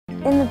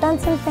In the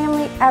Benson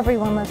family,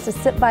 everyone loves to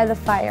sit by the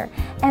fire,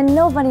 and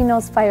nobody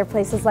knows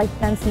fireplaces like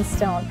Benson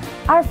Stone.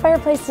 Our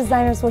fireplace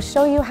designers will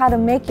show you how to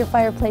make your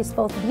fireplace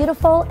both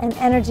beautiful and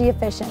energy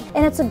efficient.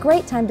 And it's a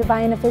great time to buy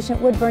an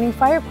efficient wood-burning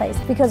fireplace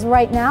because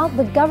right now,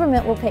 the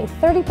government will pay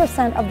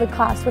 30% of the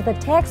cost with a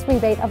tax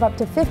rebate of up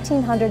to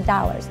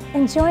 $1,500.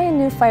 Enjoy a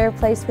new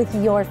fireplace with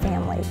your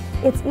family.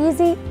 It's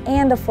easy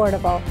and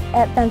affordable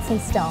at Benson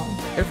Stone.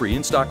 Every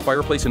in-stock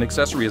fireplace and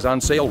accessory is on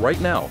sale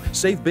right now.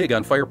 Save big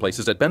on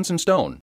fireplaces at Benson Stone.